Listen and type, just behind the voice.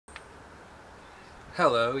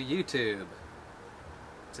Hello YouTube!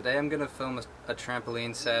 Today I'm going to film a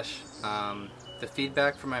trampoline sesh. The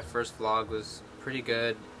feedback from my first vlog was pretty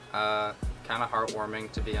good, kind of heartwarming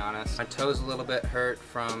to be honest. My toe's a little bit hurt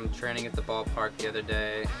from training at the ballpark the other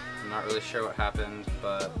day. I'm not really sure what happened,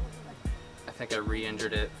 but I think I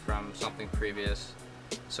re-injured it from something previous.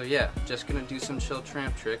 So yeah, just gonna do some chill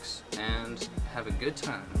tramp tricks and have a good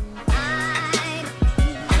time.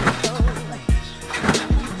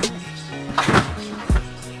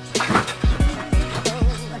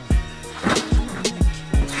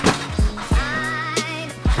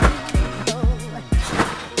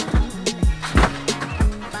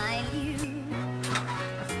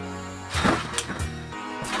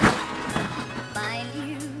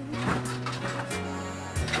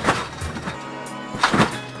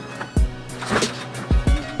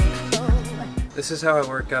 This is how I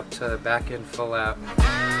work up to back in full out.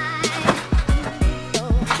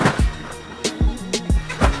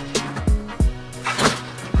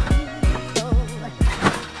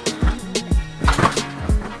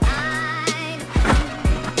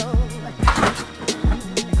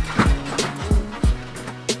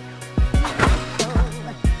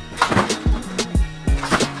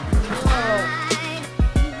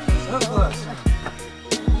 So close.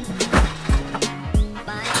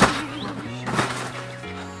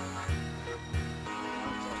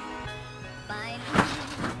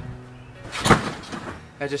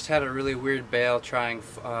 I just had a really weird bail trying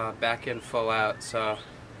back in full out, so a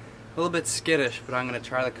little bit skittish, but I'm going to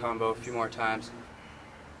try the combo a few more times.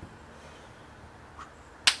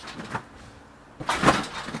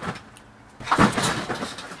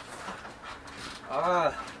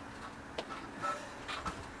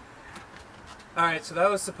 Alright, so that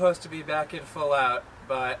was supposed to be back in full out,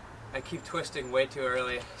 but I keep twisting way too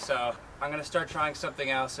early, so I'm going to start trying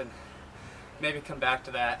something else and maybe come back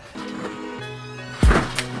to that.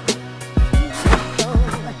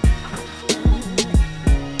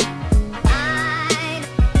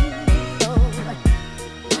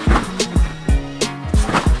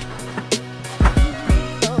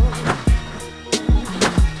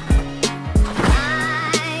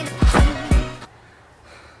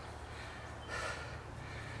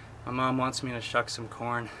 My mom wants me to shuck some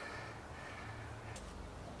corn.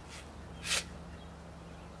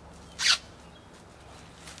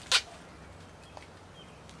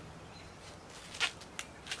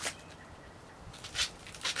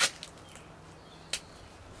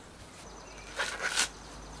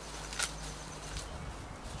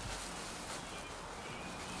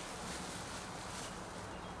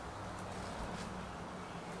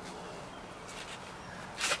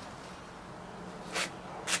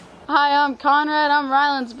 Hi, I'm Conrad, I'm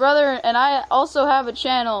Ryland's brother, and I also have a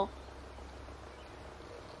channel.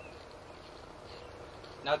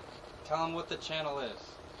 Now tell them what the channel is.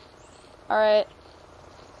 Alright.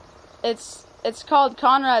 It's called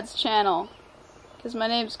Conrad's channel. Because my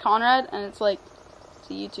name's Conrad, and it's a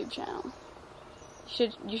YouTube channel.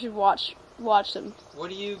 You should watch them. What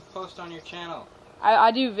do you post on your channel? I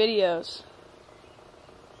do videos.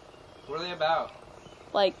 What are they about?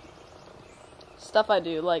 Like stuff I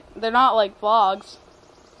do. They're not like vlogs.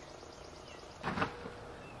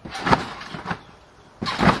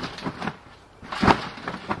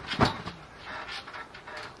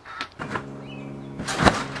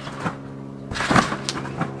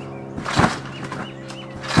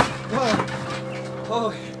 Whoa!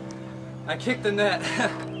 Oh, I kicked the net. This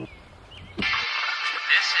is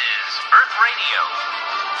Earth Radio.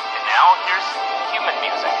 And now here's human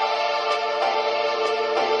music.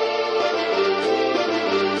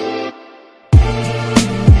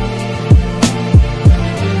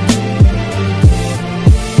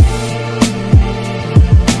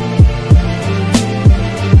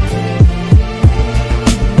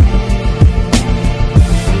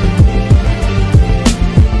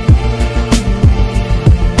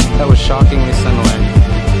 That was shockingly similar.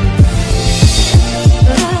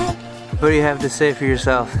 What do you have to say for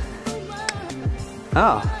yourself?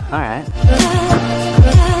 Oh, alright.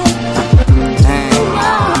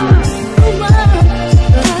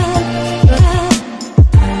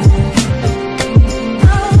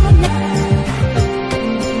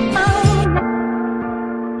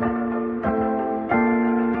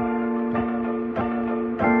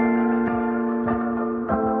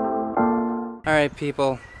 Alright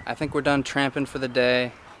people, I think we're done tramping for the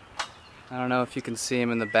day. I don't know if you can see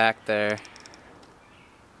him in the back there.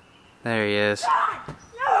 There he is.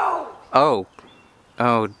 Oh.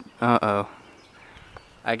 Oh, uh-oh.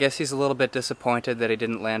 I guess he's a little bit disappointed that he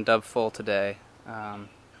didn't land dub full today.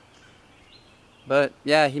 But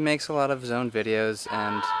yeah, he makes a lot of his own videos,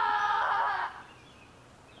 and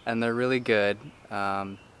and they're really good.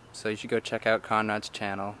 So you should go check out Conrad's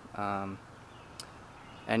channel.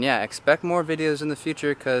 And yeah, expect more videos in the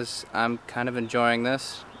future because I'm kind of enjoying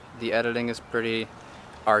this. The editing is pretty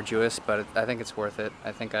arduous, but I think it's worth it.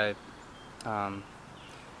 I think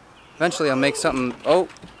eventually I'll make something. Oh!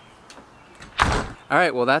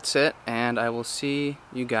 Alright, well that's it, and I will see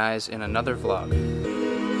you guys in another vlog.